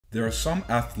There are some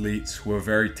athletes who are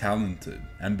very talented,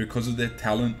 and because of their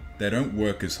talent, they don't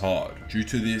work as hard. Due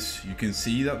to this, you can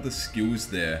see that the skill is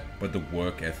there, but the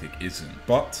work ethic isn't.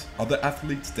 But other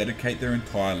athletes dedicate their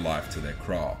entire life to their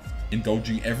craft,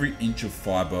 indulging every inch of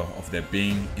fiber of their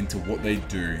being into what they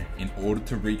do in order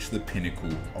to reach the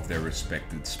pinnacle of their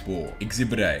respected sport.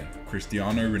 Exhibit A,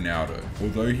 Cristiano Ronaldo.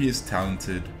 Although he is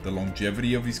talented, the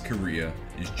longevity of his career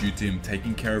is due to him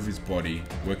taking care of his body,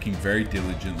 working very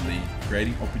diligently,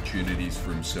 creating opportunities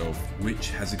for himself, which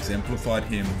has exemplified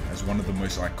him as one of the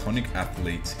most iconic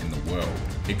athletes in the world.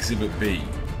 Exhibit B,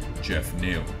 Geoff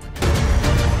Neal.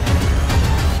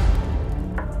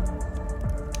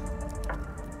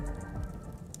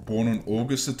 Born on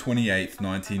August 28,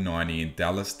 1990 in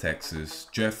Dallas, Texas,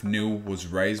 Geoff Neal was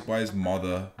raised by his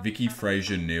mother, Vicky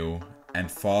Fraser Neal,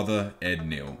 and father, Ed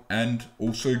Neal, and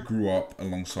also grew up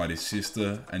alongside his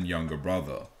sister and younger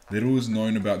brother. Little is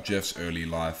known about Geoff's early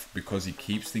life because he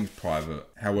keeps things private.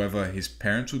 However, his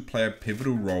parents would play a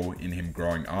pivotal role in him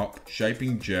growing up,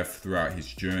 shaping Geoff throughout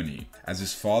his journey, as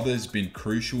his father has been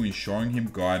crucial in showing him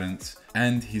guidance,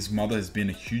 and his mother has been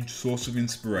a huge source of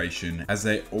inspiration, as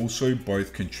they also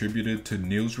both contributed to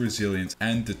Neal's resilience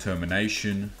and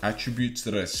determination, attributes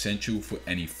that are essential for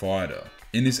any fighter.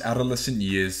 In his adolescent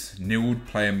years, Neal would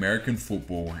play American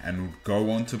football and would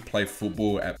go on to play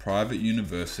football at private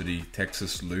university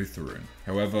Texas Lutheran.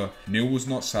 However, Neal was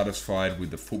not satisfied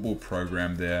with the football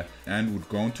program there and would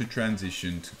go on to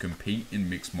transition to compete in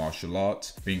mixed martial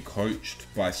arts, being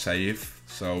coached by Saif.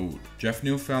 So, Geoff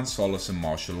Neal found solace in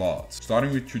martial arts.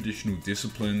 Starting with traditional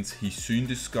disciplines, he soon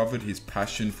discovered his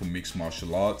passion for mixed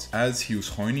martial arts as he was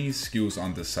honing his skills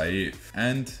under Saif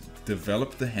and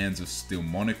developed the Hands of Steel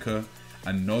moniker,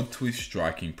 a nod to his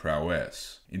striking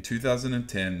prowess. In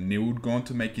 2010, Neal would go on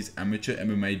to make his amateur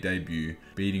MMA debut,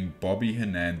 beating Bobby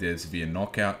Hernandez via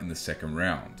knockout in the second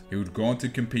round. He would go on to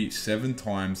compete 7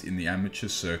 times in the amateur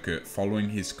circuit following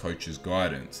his coach's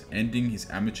guidance, ending his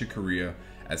amateur career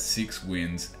at 6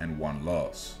 wins and 1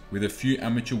 loss. With a few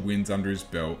amateur wins under his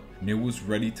belt, Neal was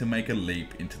ready to make a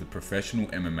leap into the professional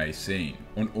MMA scene.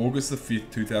 On August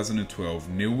 5th, 2012,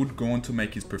 Neal would go on to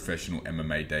make his professional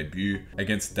MMA debut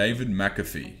against David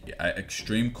McAfee at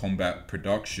Extreme Combat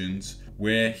Productions,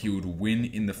 where he would win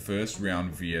in the first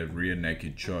round via rear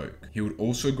naked choke. He would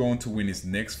also go on to win his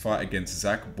next fight against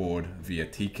Zach Board via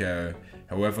TKO.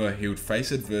 However, he would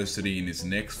face adversity in his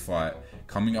next fight,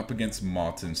 coming up against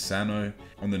Martin Sano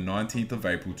on the 19th of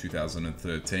April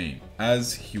 2013,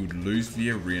 as he would lose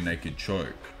via rear naked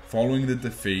choke. Following the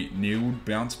defeat, Neal would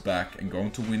bounce back and go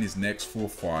on to win his next 4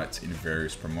 fights in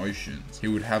various promotions. He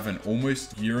would have an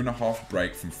almost year-and-a-half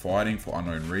break from fighting for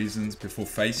unknown reasons before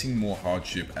facing more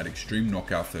hardship at Extreme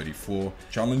Knockout 34,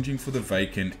 challenging for the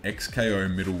vacant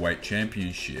XKO Middleweight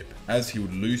Championship, as he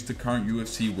would lose to current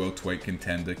UFC welterweight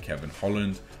contender Kevin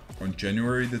Holland on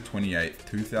January the 28th,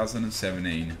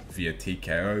 2017 via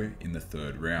TKO in the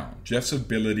 3rd round. Geoff's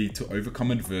ability to overcome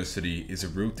adversity is a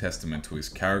real testament to his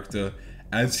character,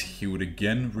 as he would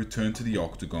again return to the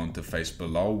octagon to face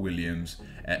Bilal Williams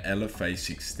at LFA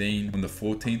 16 on the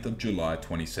 14th of July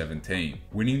 2017,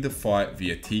 winning the fight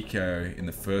via TKO in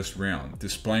the 1st round,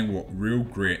 displaying what real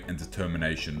grit and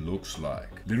determination looks like.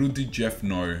 Little did Geoff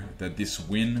know that this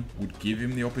win would give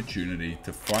him the opportunity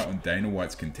to fight on Dana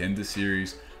White's Contender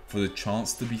Series for the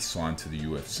chance to be signed to the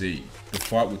UFC. The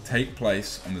fight would take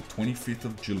place on the 25th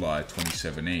of July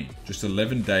 2017, just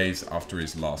 11 days after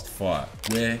his last fight,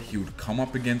 where he would come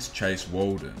up against Chase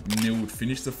Walden. Neal would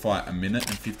finish the fight a minute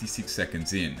and 56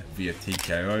 seconds in via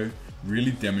TKO,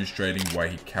 really demonstrating why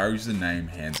he carries the name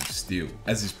Hands of Steel,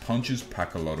 as his punches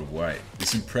pack a lot of weight.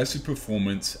 This impressive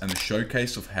performance and the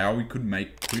showcase of how he could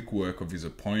make quick work of his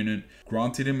opponent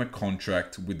granted him a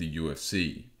contract with the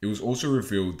UFC. It was also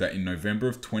revealed that in November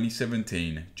of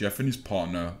 2017, Geoff and his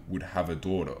partner would have a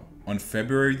daughter. On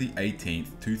February the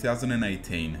 18th,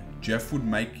 2018, Geoff would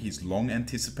make his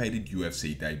long-anticipated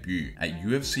UFC debut at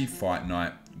UFC Fight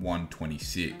Night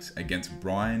 126 against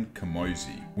Brian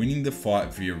Camozzi, winning the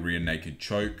fight via rear naked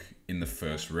choke in the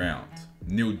 1st round.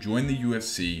 Neal joined the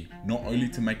UFC not only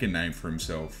to make a name for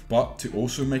himself, but to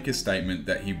also make a statement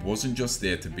that he wasn't just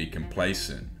there to be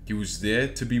complacent. He was there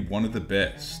to be one of the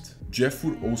best. Geoff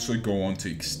would also go on to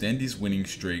extend his winning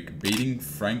streak, beating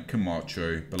Frank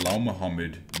Camacho, Bilal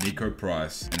Muhammad, Nico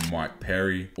Price, and Mike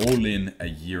Perry, all in a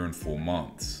year and 4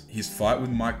 months. His fight with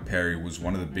Mike Perry was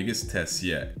one of the biggest tests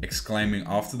yet, exclaiming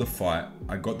after the fight,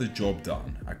 "I got the job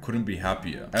done, I couldn't be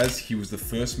happier," as he was the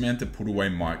first man to put away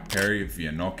Mike Perry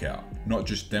via knockout, not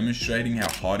just demonstrating how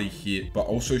hard he hit, but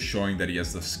also showing that he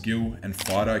has the skill and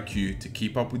fight IQ to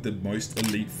keep up with the most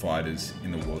elite fighters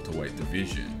in the welterweight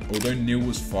division. Although Neal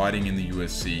was fighting fighting in the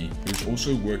UFC, he was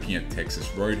also working at Texas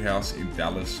Roadhouse in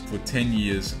Dallas for 10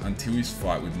 years until his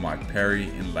fight with Mike Perry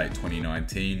in late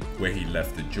 2019, where he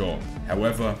left the job.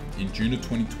 However, in June of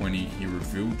 2020, he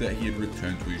revealed that he had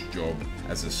returned to his job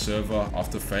as a server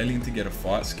after failing to get a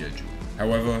fight scheduled.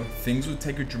 However, things would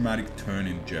take a dramatic turn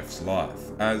in Geoff's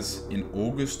life, as in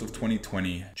August of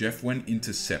 2020, Geoff went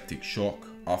into septic shock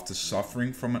after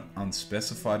suffering from an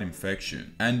unspecified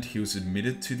infection, and he was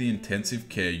admitted to the intensive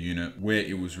care unit, where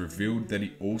it was revealed that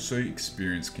he also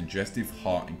experienced congestive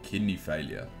heart and kidney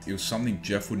failure. It was something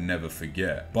Geoff would never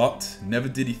forget, but never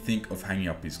did he think of hanging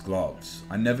up his gloves.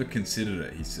 "I never considered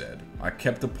it," he said. "I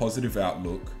kept a positive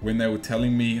outlook. When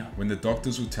the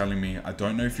doctors were telling me, I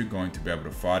don't know if you're going to be able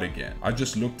to fight again, I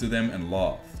just looked at them and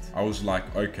laughed. I was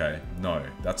like, okay, no,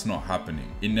 that's not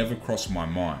happening. It never crossed my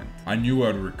mind. I knew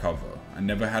I'd recover. I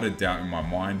never had a doubt in my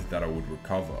mind that I would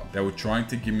recover. They were trying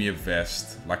to give me a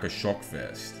vest, like a shock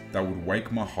vest, that would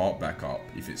wake my heart back up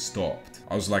if it stopped.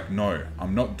 I was like, no,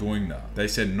 I'm not doing that. They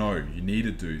said, no, you need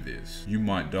to do this. You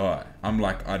might die. I'm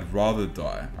like, I'd rather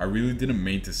die. I really didn't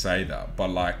mean to say that, but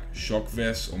like, shock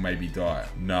vest or maybe die.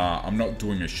 Nah, I'm not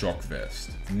doing a shock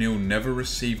vest." Neal never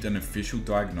received an official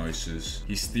diagnosis.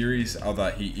 His theories are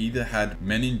that he either had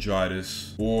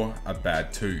meningitis or a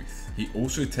bad tooth. He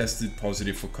also tested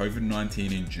positive for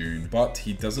COVID-19 in June, but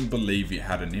he doesn't believe it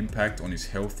had an impact on his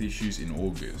health issues in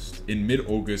August. In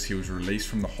mid-August, he was released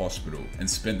from the hospital and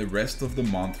spent the rest of the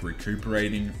month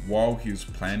recuperating while he was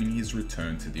planning his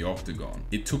return to the octagon.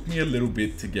 "It took me a little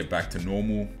bit to get back to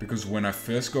normal because when I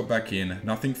first got back in,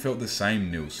 nothing felt the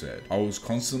same," Neal said. "I was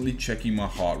constantly checking my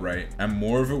heart rate, and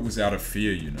more of it was out of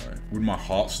fear, you know. Would my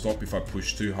heart stop if I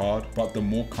pushed too hard? But the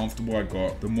more comfortable I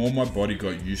got, the more my body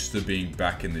got used to being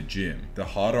back in the gym. The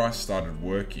harder I started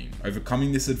working.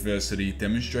 Overcoming this adversity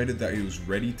demonstrated that he was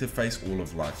ready to face all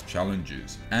of life's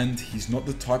challenges, and he's not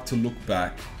the type to look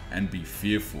back and be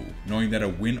fearful, knowing that a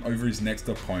win over his next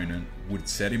opponent would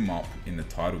set him up in the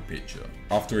title picture."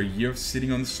 After a year of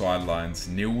sitting on the sidelines,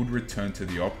 Neal would return to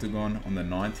the octagon on the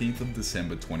 19th of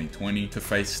December 2020 to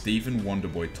face Stephen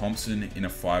Wonderboy Thompson in a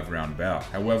 5-round bout.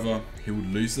 However, he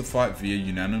would lose the fight via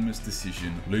unanimous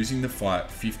decision, losing the fight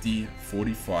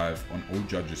 50-45 on all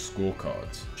judges'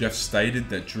 scorecards. Geoff stated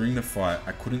that during the fight,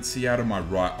 "I couldn't see out of my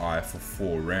right eye for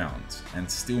 4 rounds and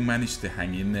still managed to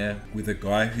hang in there with a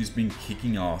guy who's been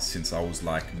kicking ass since I was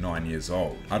like 9 years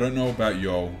old. I don't know about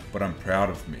y'all, but I'm proud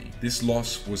of me." This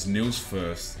loss was Neal's first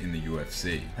in the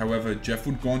UFC. However, Geoff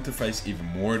would go on to face even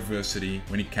more adversity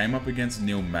when he came up against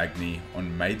Neil Magny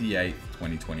on May the 8th,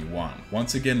 2021.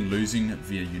 Once again losing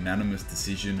via unanimous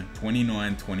decision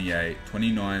 29-28,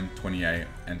 29-28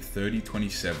 and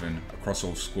 30-27 across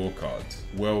all scorecards.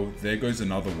 "Well, there goes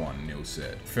another one," Neal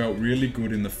said. "Felt really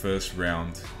good in the first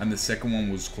round and the second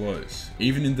one was close.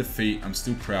 Even in defeat, I'm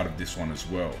still proud of this one as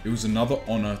well. It was another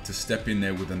honor to step in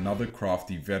there with another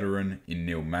crafty veteran in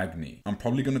Neil Magny. I'm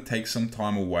probably going to take some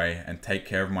time away and take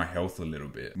care of my health a little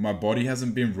bit. My body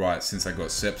hasn't been right since I got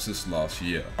sepsis last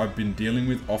year. I've been dealing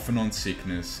with off and on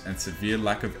sickness and severe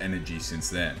lack of energy since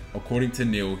then." According to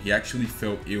Neal, he actually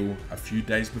felt ill a few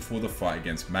days before the fight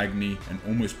against Magny and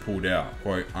almost pulled out.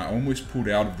 Quote, "I almost pulled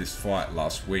out of this fight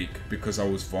last week because I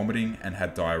was vomiting and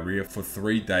had diarrhea for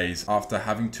 3 days after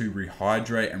having to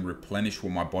rehydrate and replenish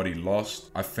what my body lost.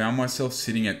 I found myself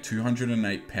sitting at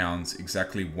 208 pounds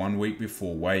exactly 1 week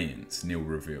before weigh-ins," Neal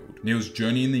revealed. Neal's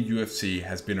journey in the UFC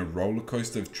has been a roller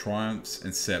coaster of triumphs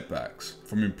and setbacks.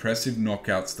 From impressive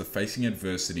knockouts to facing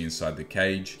adversity inside the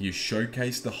cage, he has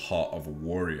showcased the heart of a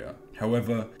warrior.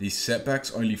 However, these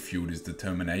setbacks only fueled his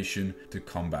determination to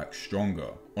come back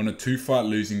stronger. On a 2-fight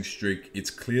losing streak, it's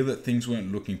clear that things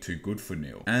weren't looking too good for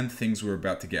Neal, and things were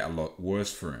about to get a lot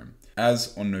worse for him.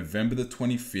 As on November the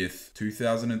 25th,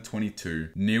 2022,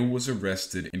 Neal was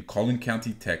arrested in Collin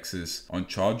County, Texas on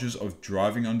charges of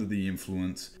driving under the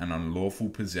influence and unlawful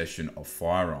possession of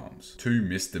firearms, 2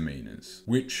 misdemeanors,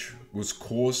 which was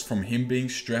caused from him being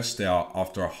stressed out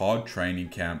after a hard training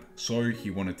camp, so he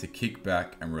wanted to kick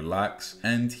back and relax,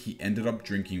 and he ended up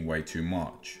drinking way too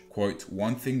much. Quote,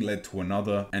 "One thing led to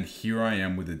another, and here I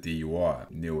am with a DUI,"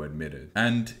 Neal admitted.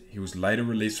 And he was later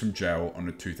released from jail on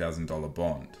a $2,000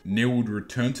 bond. Neal would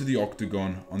return to the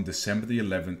octagon on December the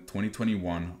 11th,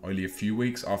 2021, only a few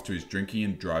weeks after his drinking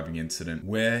and driving incident,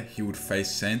 where he would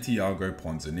face Santiago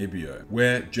Ponzinibbio,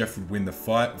 where Geoff would win the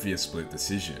fight via split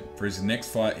decision. For his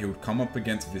next fight, he would come up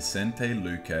against Vicente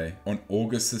Luque on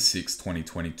August the 6th,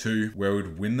 2022, where he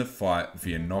would win the fight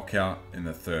via knockout in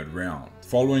the 3rd round.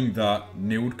 Following that,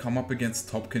 Neal would come up against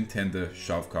top contender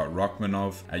Shavkat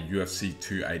Rakhmonov at UFC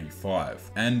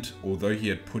 285, and although he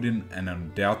had put in an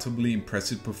undoubtedly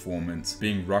impressive performance,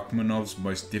 being Rakhmonov's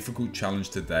most difficult challenge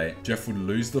to date, Geoff would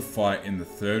lose the fight in the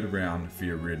third round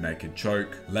via rear naked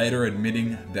choke, later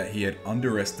admitting that he had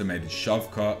underestimated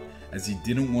Shavkat as he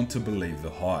didn't want to believe the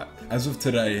hype. As of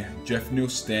today, Geoff Neal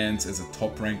stands as a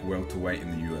top-ranked welterweight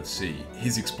in the UFC.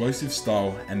 His explosive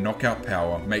style and knockout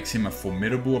power makes him a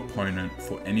formidable opponent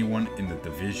for anyone in the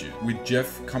division. With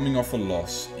Geoff coming off a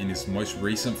loss in his most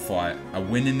recent fight, a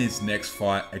win in his next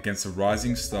fight against a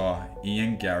rising star,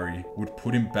 Ian Garry, would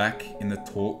put him back in the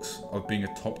talks of being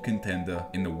a top contender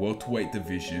in the welterweight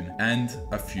division and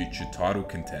a future title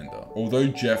contender. Although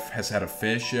Geoff has had a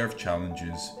fair share of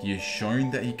challenges, he has shown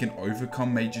that he can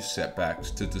overcome major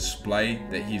setbacks to display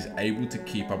that he is able to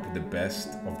keep up with the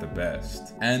best of the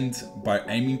best. And by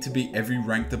aiming to beat every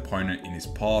ranked opponent in his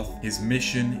path, his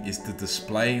mission is to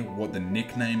display what the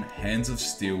nickname Hands of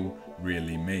Steel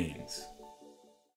really means.